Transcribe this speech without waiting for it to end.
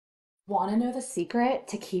Want to know the secret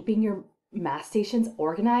to keeping your math stations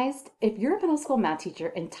organized? If you're a middle school math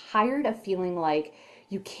teacher and tired of feeling like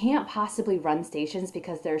you can't possibly run stations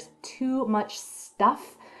because there's too much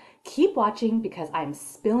stuff, keep watching because I'm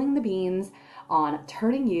spilling the beans on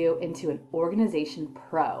turning you into an organization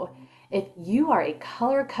pro. If you are a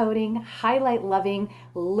color coding, highlight loving,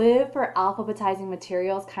 live for alphabetizing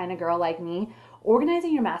materials kind of girl like me,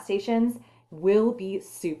 organizing your math stations will be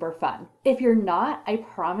super fun. If you're not, I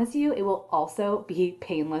promise you it will also be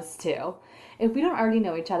painless too. If we don't already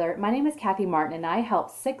know each other, my name is Kathy Martin and I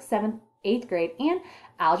help 6th, 7th, 8th grade and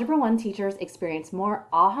Algebra 1 teachers experience more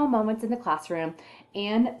aha moments in the classroom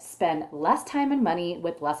and spend less time and money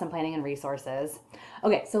with lesson planning and resources.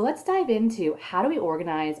 Okay, so let's dive into how do we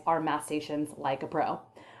organize our math stations like a pro.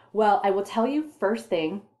 Well, I will tell you first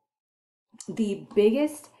thing, the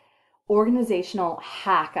biggest organizational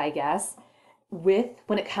hack, I guess,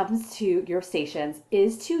 when it comes to your stations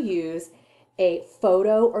is to use a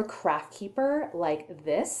photo or craft keeper like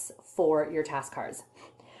this for your task cards.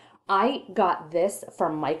 I got this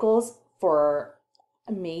from Michael's for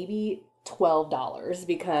maybe $12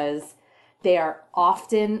 because they are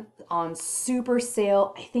often on super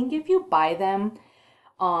sale. I think if you buy them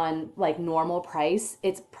on like normal price,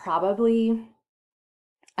 it's probably,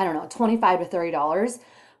 I don't know, $25 to $30.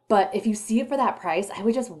 But if you see it for that price, I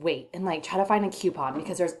would just wait and like try to find a coupon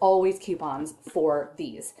because there's always coupons for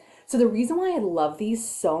these. So the reason why I love these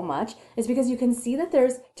so much is because you can see that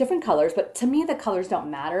there's different colors, but to me, the colors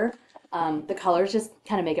don't matter. The colors just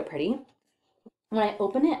kind of make it pretty. When I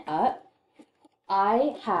open it up,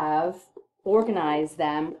 I have organized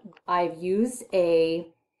them. I've used a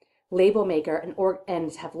label maker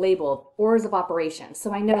and have labeled orders of operation.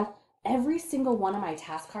 So I know every single one of my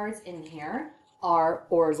task cards in here are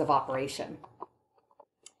orders of operation.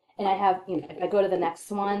 And I have, if I go to the next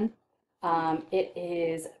one, it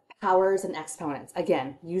is powers and exponents.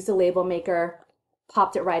 Again, use the label maker,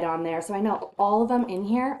 popped it right on there. So I know all of them in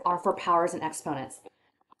here are for powers and exponents.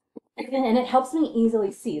 And it helps me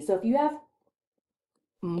easily see. So if you have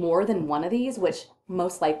more than one of these, which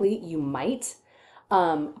most likely you might,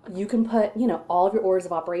 you can put, all of your orders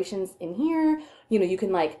of operations in here. You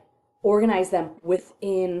can like organize them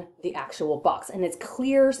within the actual box, and it's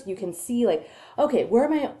clear so you can see like, okay, where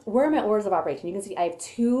are my orders of operation? You can see I have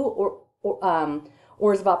two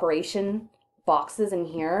orders of operation boxes in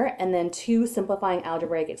here, and then two simplifying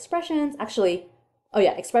algebraic expressions. Actually, oh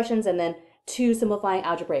yeah, expressions, and then two simplifying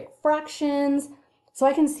algebraic fractions. So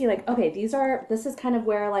I can see like, okay, this is kind of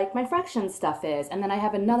where like my fraction stuff is, and then I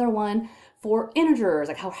have another one for integers,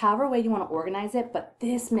 like however way you want to organize it, but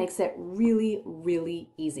this makes it really, really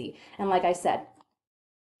easy. And like I said,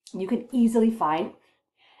 you can easily find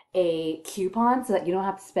a coupon so that you don't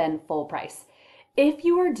have to spend full price. If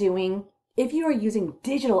you are using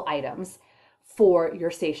digital items for your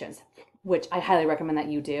stations, which I highly recommend that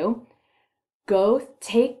you do, go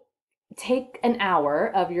take an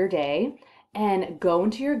hour of your day and go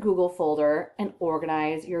into your Google folder and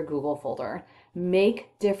organize your Google folder.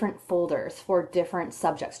 Make different folders for different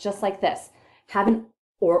subjects, just like this. Have an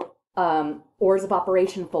orders of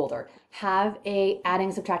operation folder. Have a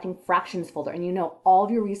adding, subtracting fractions folder, and all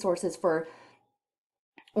of your resources for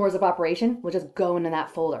orders of operation will just go into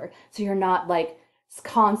that folder. So you're not like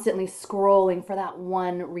constantly scrolling for that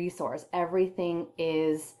one resource. Everything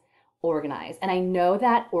is organized. And I know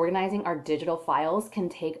that organizing our digital files can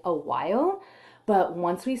take a while, but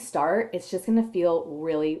once we start, it's just going to feel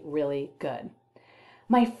really, really good.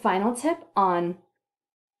 My final tip on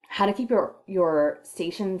how to keep your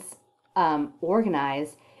stations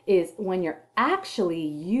organized is when you're actually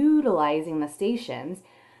utilizing the stations,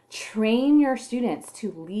 train your students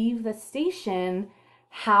to leave the station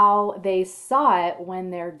how they saw it when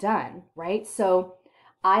they're done, right? So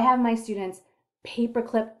I have my students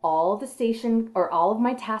paperclip all of the station or all of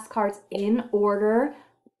my task cards in order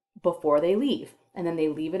before they leave. And then they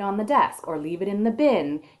leave it on the desk or leave it in the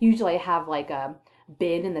bin. Usually I have like a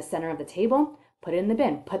bin in the center of the table. Put it in the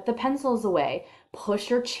bin. Put the pencils away. Push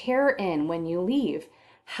your chair in when you leave.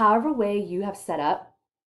 However way you have set up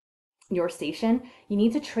your station, you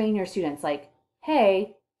need to train your students like,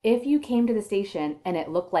 hey, if you came to the station and it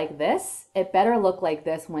looked like this, it better look like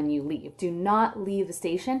this when you leave. Do not leave the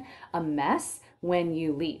station a mess when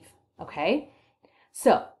you leave, okay?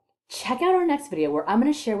 So check out our next video where I'm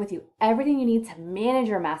going to share with you everything you need to manage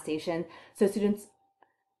your math station so students...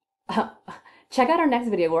 Check out our next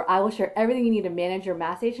video where I will share everything you need to manage your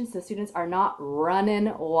math station so students are not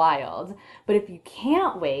running wild. But if you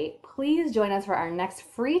can't wait, please join us for our next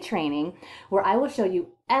free training where I will show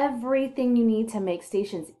you everything you need to make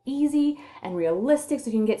stations easy and realistic so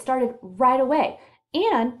you can get started right away.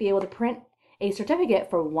 and be able to print a certificate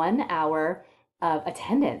for 1 hour of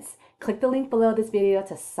attendance. Click the link below this video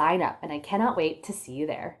to sign up, and I cannot wait to see you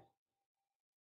there.